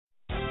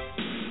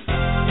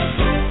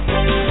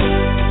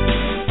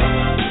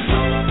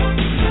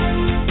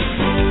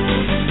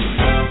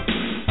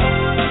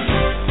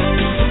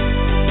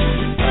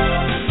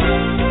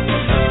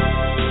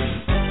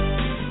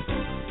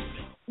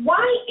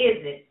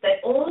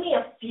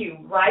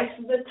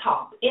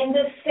top in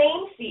the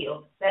same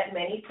field that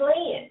many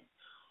play in?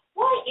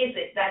 Why is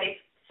it that if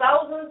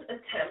thousands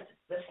attempt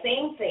the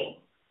same thing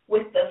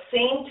with the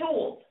same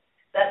tools,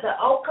 that the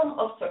outcome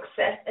of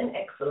success and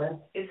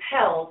excellence is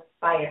held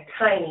by a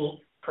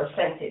tiny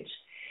percentage?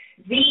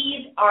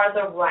 These are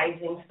the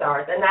rising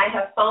stars, and I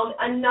have found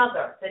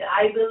another that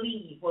I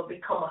believe will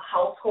become a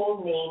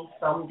household name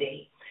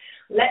someday.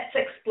 Let's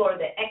explore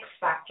the X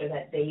factor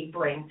that they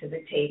bring to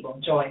the table.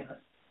 Join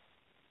us.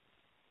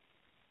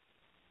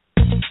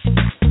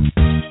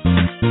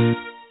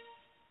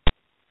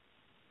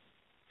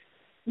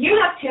 You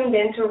have tuned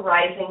in to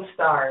Rising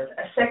Stars,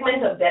 a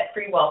segment of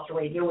Debt-Free Wealth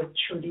Radio with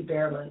Trudy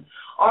Behrman.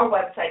 Our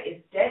website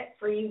is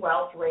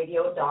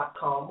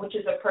debtfreewealthradio.com, which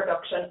is a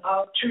production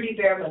of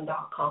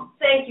trudybehrman.com.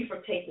 Thank you for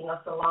taking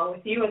us along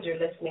with you as you're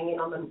listening in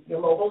on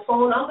your mobile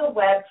phone, on the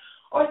web,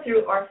 or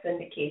through our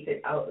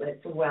syndicated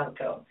outlets.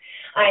 Welcome.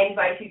 I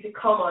invite you to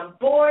come on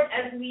board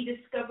as we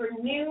discover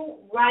new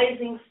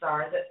rising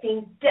stars that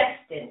seem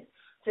destined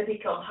to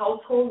become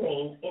household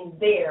names in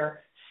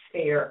their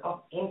sphere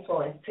of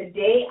influence.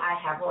 Today, I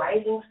have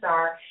rising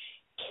star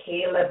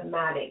Caleb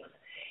Maddox.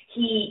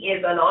 He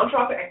is an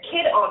entrepreneur, a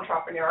kid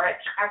entrepreneur.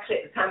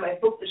 Actually, at the time I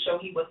booked the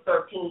show, he was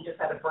 13. He just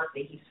had a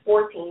birthday. He's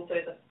 14, so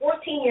he's a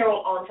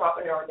 14-year-old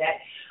entrepreneur that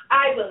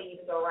I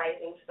believe is a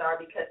rising star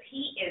because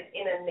he is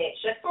in a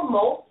niche that for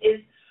most is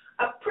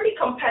a pretty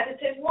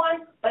competitive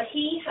one, but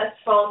he has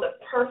found the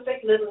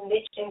perfect little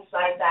niche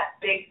inside that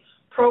big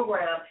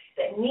program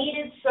that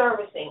needed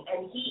servicing,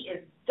 and he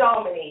is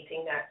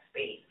dominating that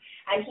space.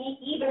 And he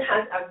even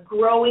has a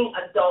growing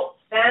adult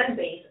fan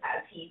base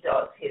as he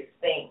does his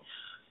thing.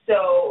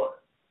 So,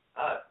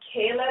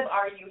 Caleb,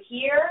 are you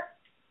here?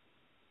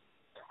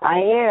 I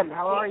am.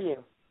 How are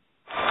you?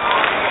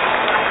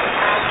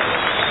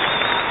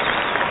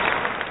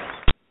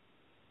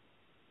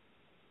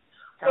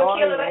 So,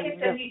 Caleb, like I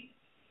said,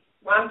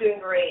 I'm doing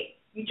great.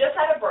 You just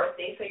had a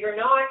birthday, so you're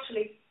now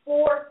actually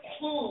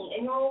 14,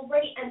 and you're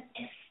already an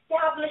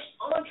established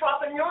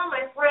entrepreneur,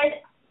 my friend.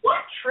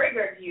 What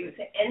triggered you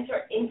to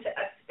enter into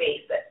a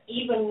space that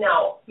even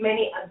now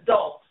many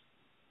adults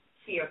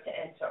fear to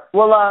enter?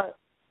 Well,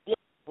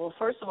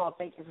 first of all,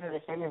 thank you for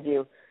this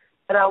interview.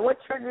 But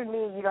what triggered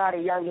me, at a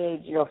young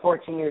age,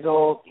 14 years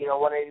old,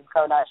 wanting to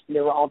become an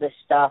entrepreneur, all this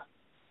stuff,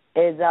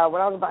 is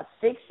when I was about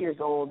 6 years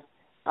old,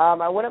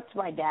 I went up to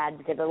my dad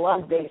because I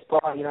loved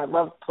baseball. I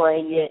loved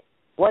playing it,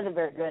 wasn't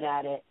very good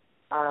at it.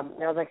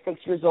 And I was like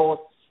 6 years old,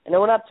 and I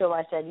went up to him.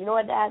 I said, "You know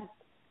what, Dad?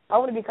 I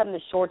want to become the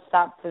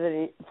shortstop for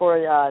the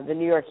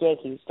New York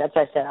Yankees." That's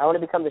what I said. I want to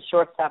become the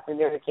shortstop for the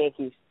New York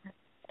Yankees.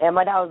 And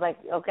my dad was like,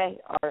 "Okay,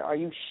 are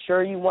you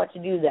sure you want to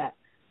do that?"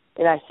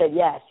 And I said,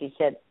 "Yes." He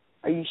said,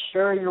 "Are you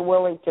sure you're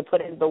willing to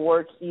put in the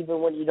work even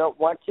when you don't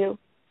want to?"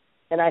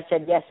 And I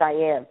said, "Yes, I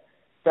am."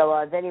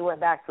 So then he went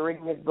back to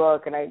reading his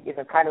book, and I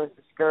kind of was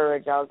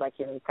discouraged. I was like,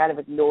 he kind of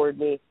ignored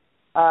me.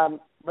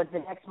 But the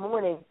next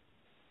morning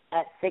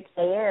at 6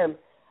 a.m.,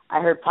 I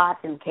heard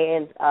pots and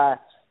pans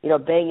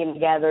banging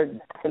together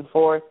back and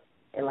forth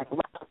and like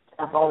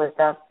stuff, all this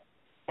stuff.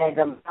 And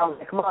I was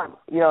like, "Come on,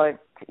 your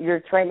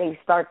training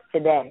starts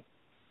today."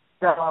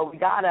 So we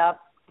got up,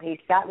 he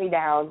sat me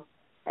down,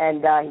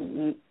 and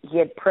he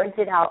had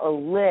printed out a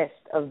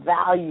list of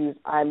values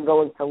I'm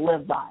going to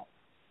live by.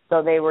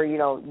 So they were,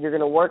 you're going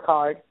to work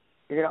hard,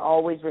 you're going to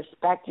always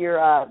respect your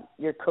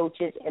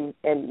coaches and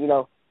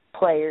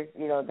players,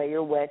 that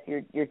you're with,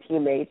 your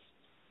teammates.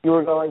 You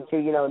were going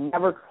to,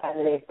 never cry in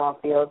the baseball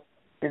field.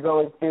 You're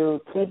going to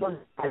keep an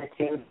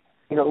attitude,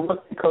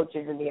 look the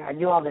coaches in the eye,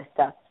 do all this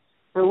stuff.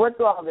 So we went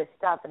through all this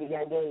stuff at a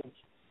young age.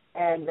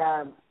 And,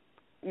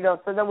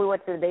 so then we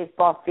went to the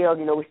baseball field.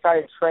 We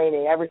started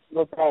training every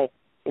single day,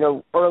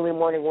 early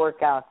morning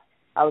workouts.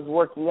 I was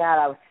working out.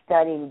 I was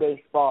studying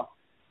baseball.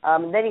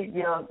 And then he,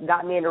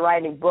 got me into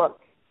writing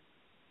books.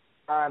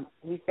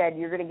 He said,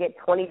 "You're going to get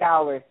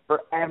 $20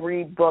 for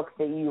every book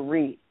that you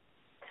read."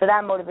 So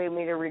that motivated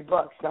me to read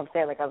books. I'm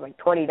saying, I was like,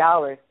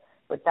 $20,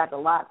 but that's a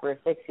lot for a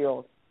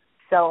 6-year-old.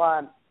 So,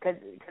 because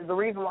the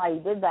reason why he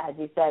did that is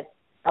he said,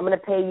 "I'm going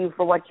to pay you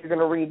for what you're going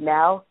to read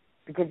now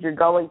because you're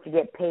going to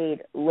get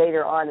paid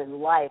later on in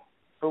life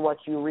for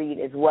what you read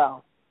as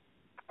well."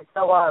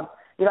 So, I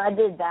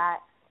did that.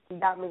 He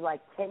got me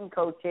like 10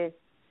 coaches.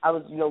 I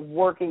was,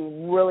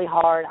 working really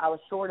hard. I was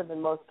shorter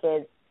than most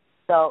kids.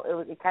 So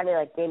it kind of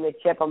like gave me a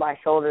chip on my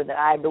shoulder that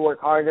I had to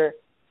work harder.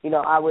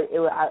 I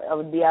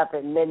would be up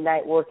at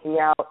midnight working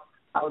out.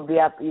 I would be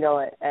up,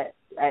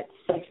 at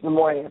 6 in the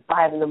morning, at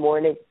 5 in the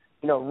morning,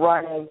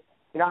 running.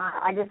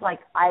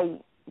 I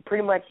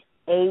pretty much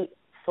ate,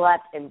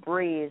 slept, and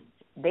breathed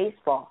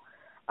baseball.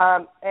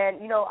 And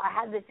I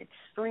had this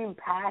extreme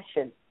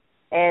passion.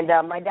 And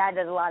my dad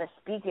does a lot of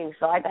speaking,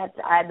 so I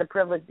had the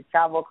privilege to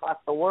travel across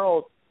the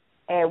world.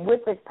 And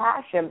with this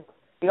passion,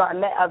 I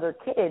met other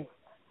kids,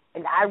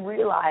 and I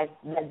realized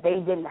that they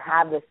didn't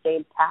have the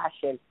same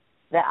passion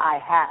that I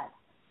had.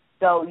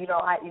 So,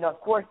 of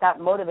course, that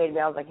motivated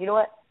me. I was like, you know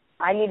what?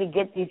 I need to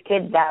get these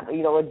kids to have,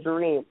 a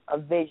dream, a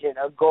vision,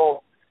 a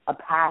goal, a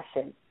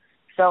passion.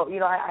 So,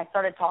 I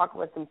started talking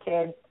with some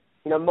kids,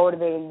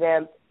 motivating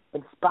them.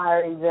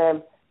 inspiring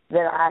them.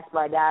 Then I asked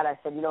my dad, I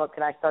said, you know what,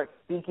 can I start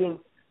speaking?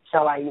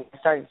 So I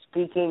started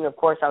speaking. Of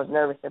course, I was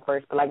nervous at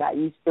first, but I got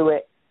used to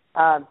it.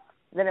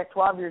 Then at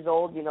 12 years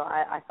old,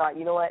 I thought,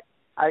 you know what,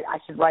 I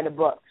should write a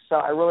book. So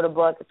I wrote a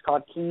book. It's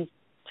called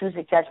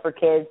Kids4Health for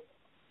Kids.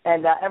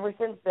 And ever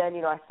since then,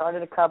 I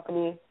started a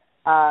company.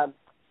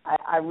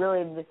 I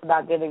really am just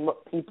about giving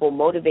people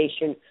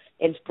motivation,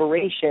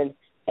 inspiration,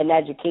 and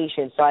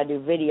education. So I do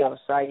videos.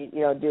 So I,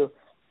 do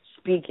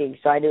speaking.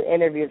 So I do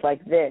interviews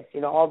like this.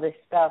 All this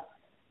stuff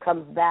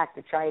comes back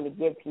to trying to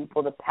give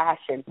people the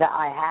passion that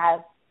I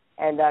have.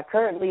 And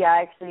currently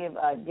I actually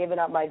have given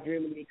up my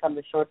dream to become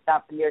the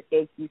shortstop for New York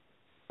Yankees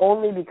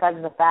only because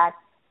of the fact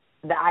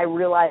that I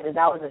realized that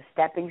was a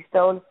stepping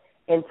stone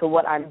into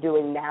what I'm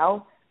doing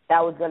now.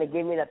 That was going to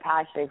give me the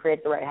passion and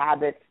create the right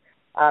habits.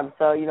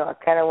 So, I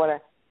kind of want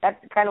to, that's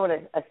kind of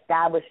what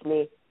established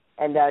me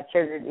and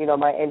triggered,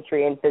 my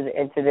entry into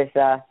this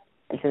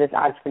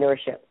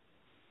entrepreneurship.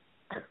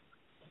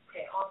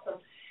 Okay, awesome.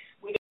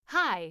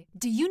 Hi,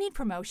 do you need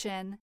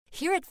promotion?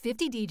 Here at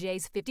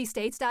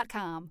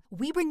 50DJs50States.com,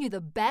 we bring you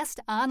the best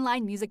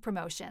online music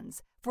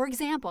promotions. For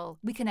example,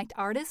 we connect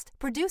artists,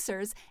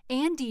 producers,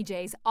 and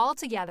DJs all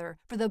together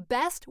for the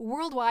best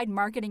worldwide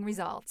marketing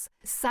results.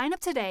 Sign up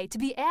today to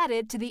be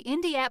added to the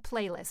Indie App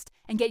playlist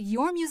and get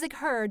your music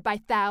heard by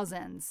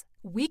thousands.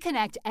 We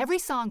connect every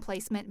song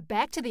placement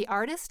back to the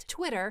artist,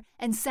 Twitter,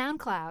 and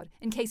SoundCloud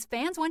in case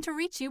fans want to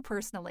reach you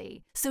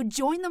personally. So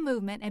join the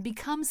movement and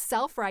become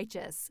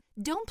self-righteous.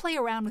 Don't play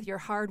around with your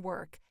hard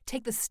work.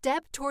 Take the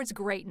step towards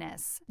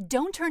greatness.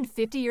 Don't turn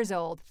 50 years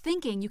old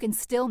thinking you can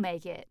still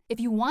make it. If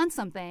you want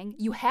something,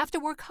 you have to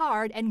work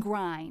hard and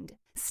grind.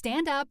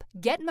 Stand up,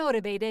 get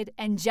motivated,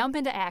 and jump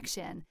into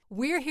action.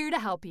 We're here to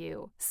help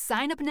you.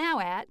 Sign up now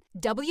at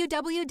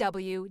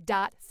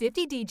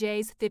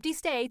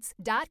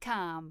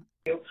www.50DJs50States.com.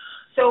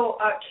 So,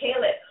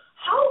 Caleb,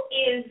 how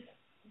is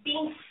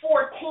being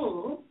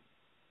 14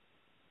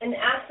 an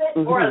asset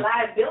or a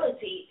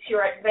liability to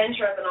your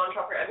adventure as an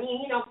entrepreneur? I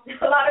mean, a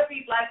lot of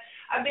people,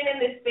 I've been in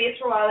this space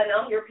for a while, and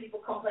I'll hear people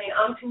complain,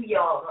 I'm too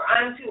young, or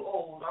I'm too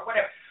old, or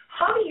whatever.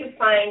 How do you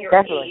find your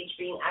age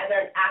being either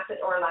an asset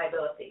or a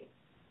liability?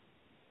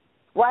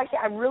 Well, actually,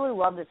 I really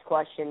love this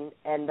question,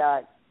 and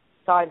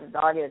sorry that the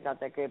audio is not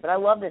that great, but I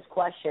love this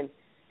question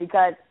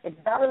because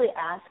it's not really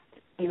asked,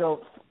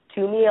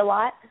 to me a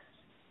lot.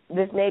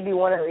 This may be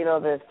one of,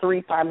 the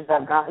 3 times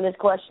I've gotten this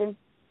question,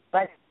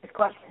 but this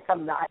question is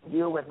something that I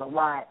deal with a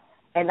lot,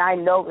 and I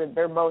know that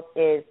there both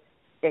is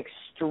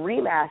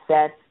extreme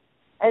assets,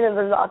 and then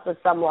there's also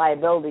some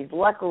liabilities.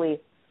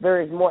 Luckily,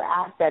 there is more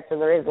assets than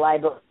there is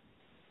liabilities.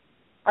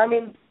 I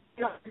mean,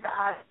 the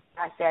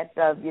assets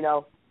of,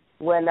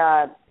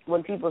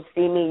 when people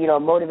see me,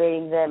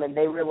 motivating them and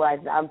they realize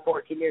that I'm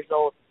 14 years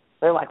old,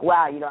 they're like,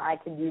 wow, I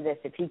can do this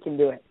if he can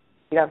do it.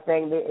 You know what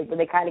I'm saying?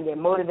 They kind of get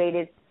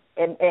motivated,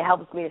 and it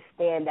helps me to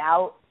stand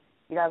out.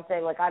 You know what I'm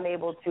saying? Like, I'm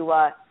able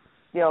to,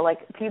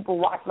 like, people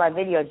watch my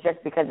videos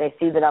just because they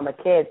see that I'm a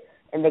kid,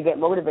 and they get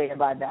motivated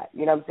by that.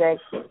 You know what I'm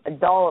saying?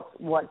 Adults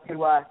want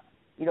to,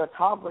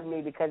 talk with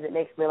me because it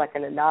makes me like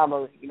an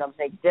anomaly,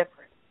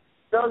 different.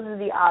 Those are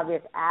the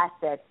obvious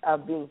assets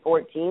of being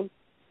 14.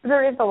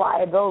 There is the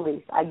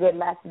liabilities. I get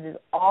messages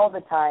all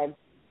the time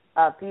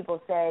of people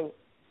saying,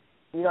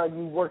 you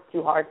work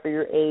too hard for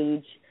your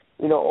age,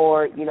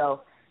 or,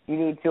 you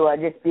need to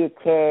just be a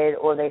kid,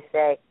 or they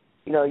say,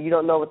 you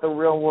don't know what the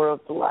real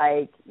world's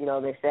like.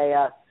 They say,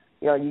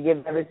 you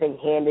give everything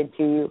handed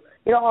to you.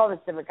 All this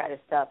different kind of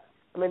stuff.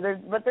 I mean,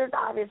 there's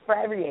obvious for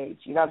every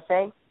age. You know what I'm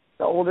saying?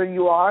 The older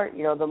you are,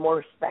 the more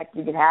respect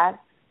you can have.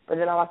 But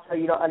then also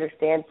you don't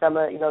understand some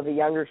of, the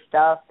younger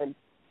stuff. And,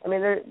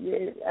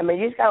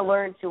 you just got to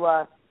learn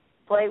to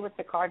play with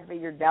the cards that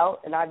you're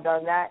dealt, and I've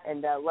done that.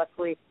 And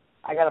luckily,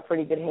 I got a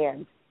pretty good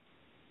hand.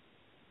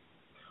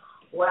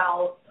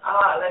 Well,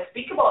 let's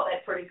speak about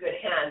that pretty good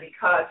hand,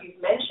 because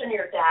you've mentioned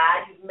your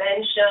dad. You've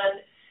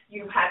mentioned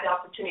you've had the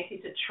opportunity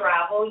to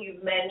travel.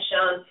 You've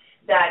mentioned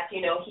that,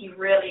 he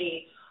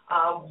really,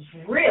 I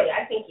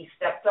think he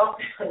stepped up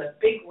in a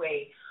big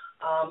way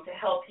to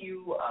help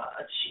you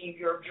achieve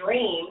your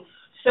dream.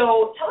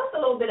 So tell us a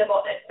little bit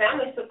about that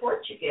family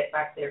support you get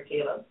back there,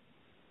 Caleb.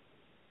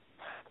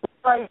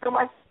 So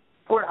my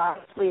support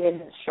honestly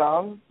isn't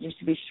strong, just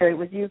to be straight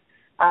with you.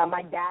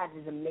 My dad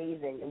is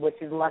amazing, which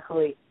is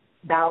luckily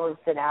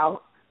balanced it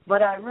out.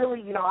 But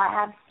really,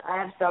 I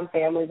have some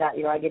family that,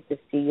 I get to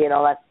see and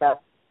all that stuff.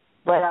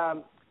 But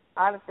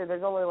honestly,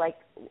 there's only like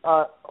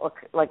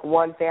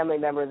one family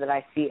member that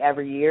I see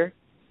every year.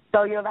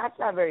 So, that's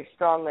not very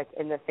strong, like,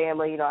 in the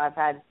family. I've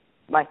had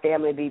my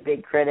family be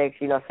big critics,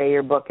 say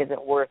your book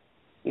isn't worth,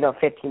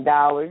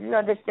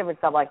 $15, just different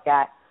stuff like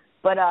that.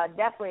 But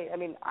definitely,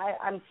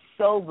 I'm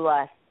so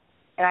blessed.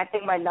 And I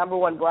think my number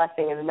one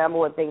blessing and the number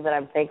one thing that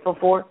I'm thankful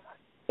for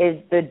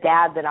is the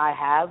dad that I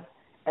have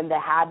and the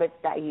habits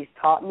that he's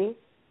taught me.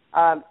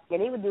 And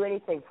he would do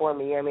anything for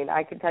me.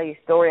 I could tell you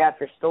story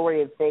after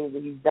story of things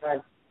that he's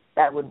done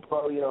that would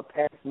blow,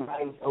 parents'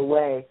 minds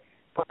away.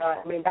 But,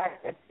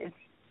 it's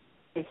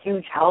a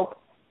huge help.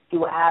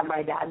 to have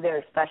my dad there,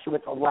 especially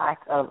with the lack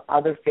of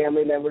other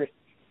family members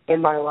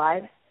in my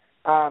life.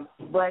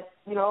 But,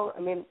 you know, I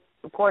mean,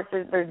 of course,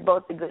 there's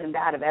both the good and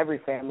bad of every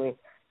family.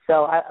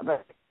 So,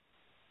 but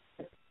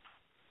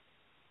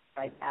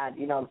my dad,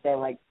 you know what I'm saying?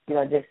 Like, you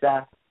know, just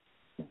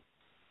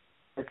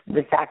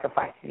the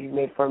sacrifices he's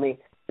made for me,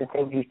 the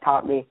things he's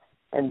taught me,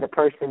 and the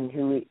person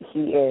who he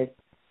is,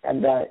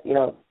 and, you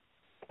know,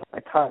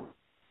 a ton.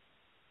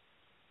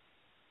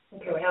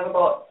 Okay, we have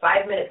about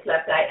 5 minutes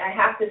left. I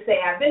have to say,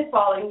 I've been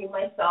following you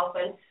myself,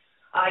 and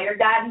your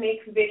dad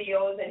makes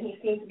videos, and he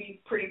seems to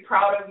be pretty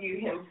proud of you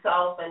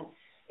himself, and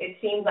it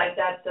seems like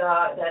that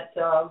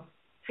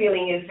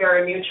feeling is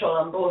very mutual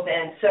on both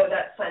ends, so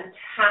that's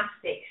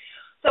fantastic.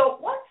 So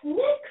what's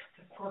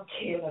next for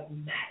Caleb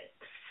Maddox?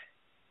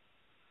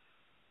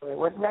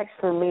 What's next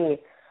for me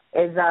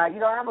is, you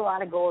know, I have a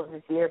lot of goals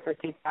this year for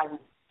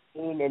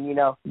 2018 and, you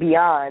know,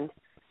 beyond.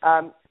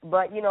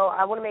 But, you know,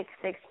 I want to make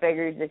 6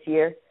 figures this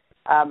year.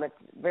 It's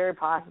very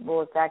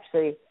possible. It's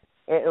actually,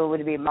 it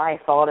would be my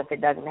fault if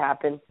it doesn't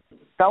happen.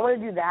 So I want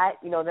to do that.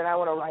 You know, then I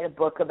want to write a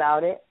book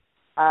about it,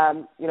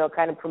 you know,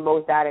 kind of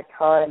promote that a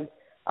ton.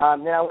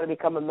 Then I want to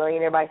become a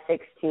millionaire by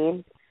 16.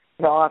 You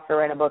know, I'll have to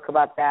write a book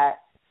about that.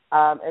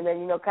 And then,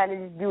 you know, kind of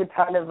just do a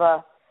ton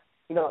of,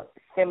 you know,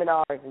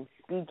 seminars and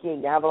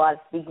speaking. I have a lot of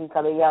speaking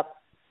coming up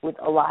with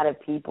a lot of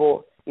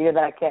people, you know,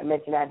 that I can't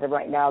mention as of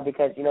right now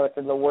because, you know, it's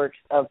in the works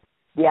of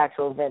the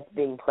actual events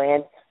being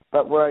planned.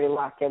 But we're already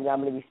locked in.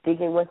 I'm going to be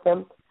speaking with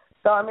them.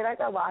 So, I mean, I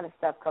got a lot of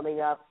stuff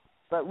coming up.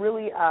 But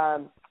really,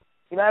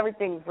 you know,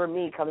 everything for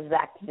me comes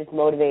back to just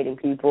motivating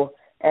people.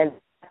 And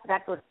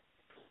that's what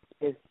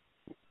is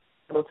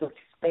able to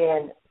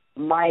expand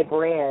my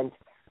brand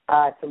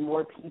to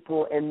more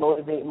people and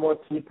motivate more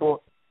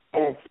people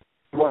and inspire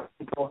more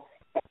people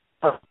and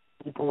help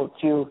people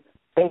to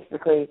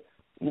basically,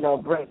 you know,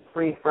 break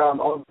free from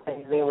all the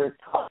things they were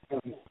taught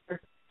and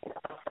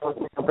also,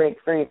 you know, break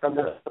free from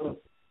the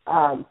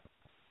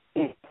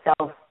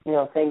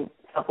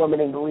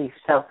self-limiting beliefs.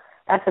 So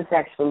that's what's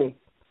next for me.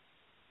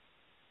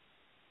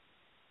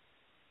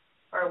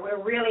 All right,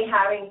 we're really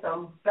having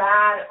some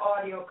bad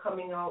audio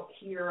coming out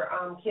here.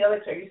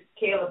 Caleb, you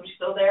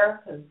still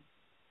there?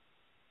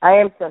 I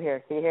am still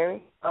here. Can you hear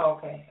me? Oh,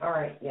 okay. All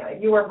right. Yeah,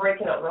 you were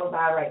breaking up real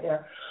bad right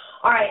there.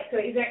 All right, so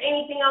is there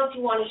anything else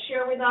you want to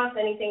share with us,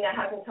 anything that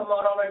hasn't come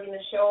out already in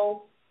the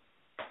show?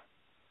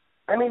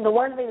 I mean, the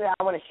one thing that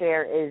I want to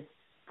share is,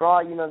 for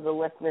all, you know, the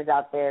listeners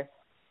out there,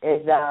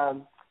 is,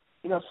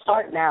 you know,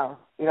 start now.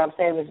 You know what I'm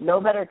saying? There's no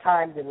better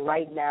time than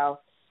right now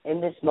in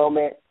this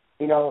moment.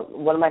 You know,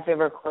 one of my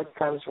favorite quotes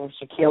comes from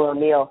Shaquille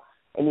O'Neal,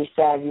 and he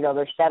says, you know,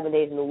 there's 7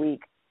 days in a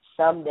week.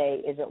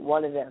 Someday isn't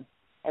one of them.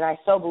 And I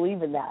so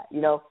believe in that. You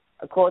know,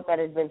 a quote that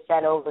has been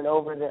said over and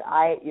over that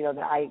I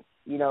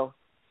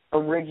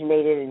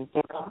originated and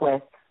came up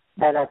with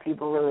that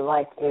people really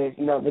like is,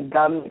 you know, the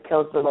gun that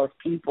kills the most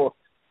people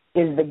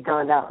is the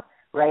gun out,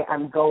 right?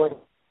 I'm gonna,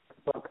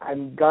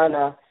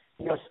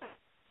 you know,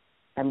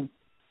 I'm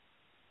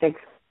six,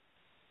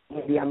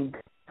 maybe I'm,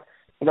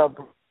 you know,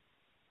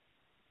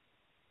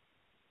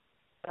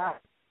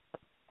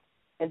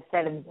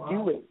 instead of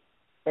doing.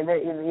 And,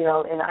 you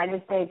know, and I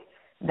just think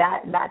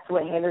that's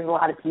what hinders a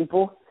lot of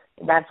people.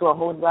 And that's what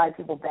holds a lot of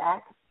people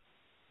back.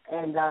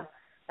 And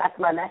that's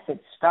my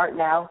message. Start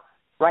now.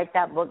 Write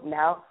that book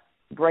now.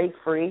 Break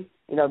free.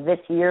 You know, this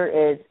year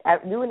is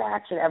do an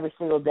action every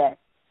single day.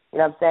 You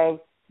know what I'm saying?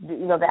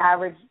 You know, the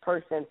average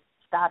person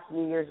stops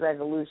New Year's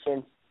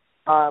resolutions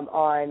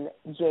on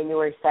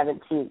January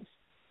 17th. You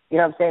know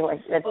what I'm saying? Like,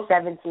 that's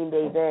 17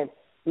 days in.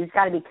 You just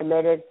got to be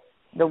committed.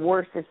 The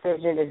worst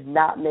decision is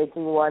not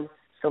making one.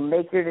 So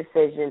make your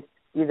decision.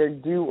 Either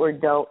do or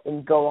don't,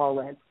 and go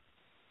all in.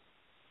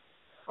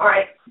 All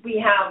right.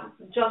 We have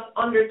just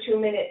under 2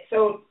 minutes.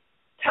 So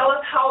tell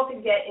us how to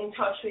get in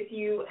touch with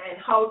you and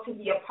how to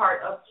be a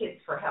part of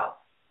Kids4Health.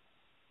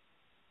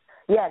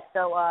 Yes,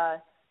 so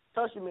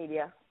social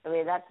media. I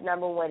mean, that's the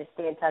number one way to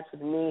stay in touch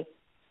with me.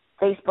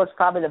 Facebook's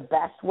probably the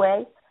best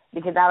way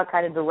because that'll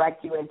kind of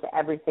direct you into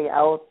everything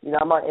else. You know,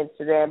 I'm on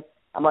Instagram.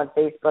 I'm on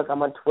Facebook.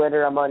 I'm on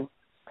Twitter. I'm on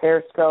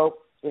Periscope.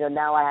 You know,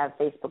 now I have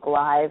Facebook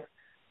Live,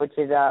 which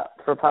is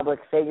for public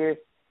figures.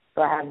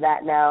 So I have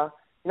that now.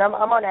 And I'm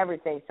on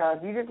everything. So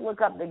if you just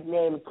look up the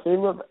name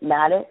Caleb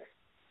Maddox,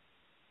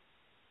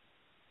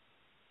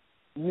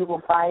 you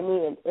will find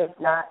me. And if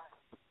not,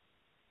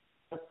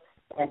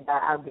 and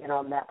I'll get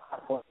on that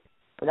platform.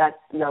 So that's,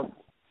 you know,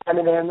 I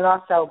mean, and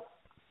also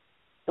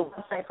the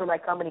website for my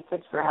company,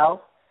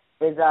 Kids4Health,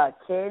 is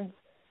kids,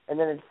 and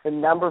then it's the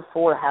number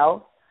 4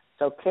 health.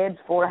 So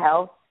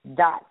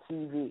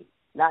kids4health.tv,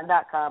 not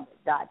 .com,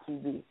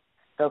 .tv.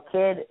 So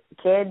kids,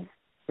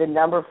 the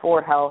number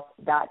 4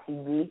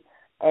 health.tv.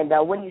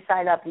 And when you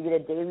sign up, you get a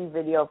daily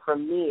video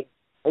from me.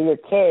 And your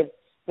kids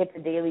get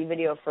the daily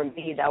video from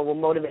me that will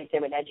motivate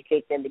them and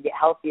educate them to get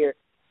healthier,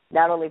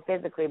 not only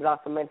physically but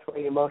also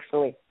mentally and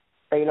emotionally.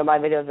 So, you know, my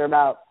videos are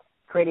about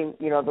creating,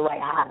 you know, the right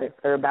habits.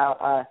 They're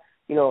about,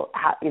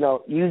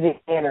 using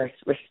manners,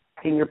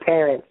 respecting your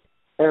parents.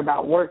 They're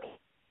about working,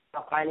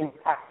 about finding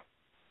time,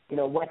 you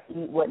know, what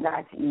to eat, what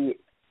not to eat.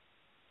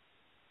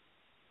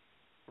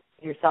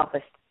 your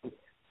self-esteem.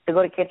 So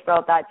go to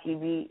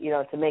Kids4Health.tv,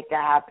 to make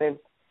that happen.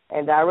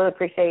 And I really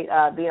appreciate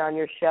being on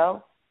your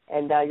show.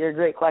 And you're a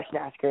great question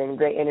asker and a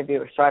great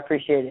interviewer, so I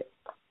appreciate it.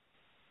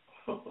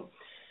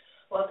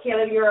 Well,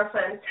 Caleb, you're a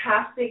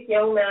fantastic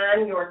young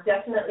man. You're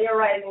definitely a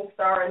rising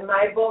star in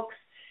my books.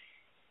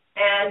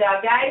 And,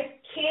 guys,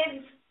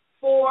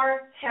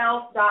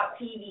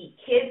 Kids4Health.tv.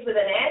 Kids with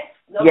an S,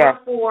 number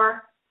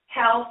 4,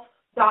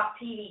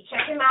 health.tv.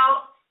 Check him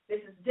out. This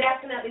is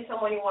definitely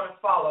someone you want to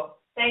follow.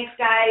 Thanks,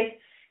 guys,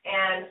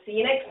 and see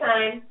you next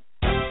time.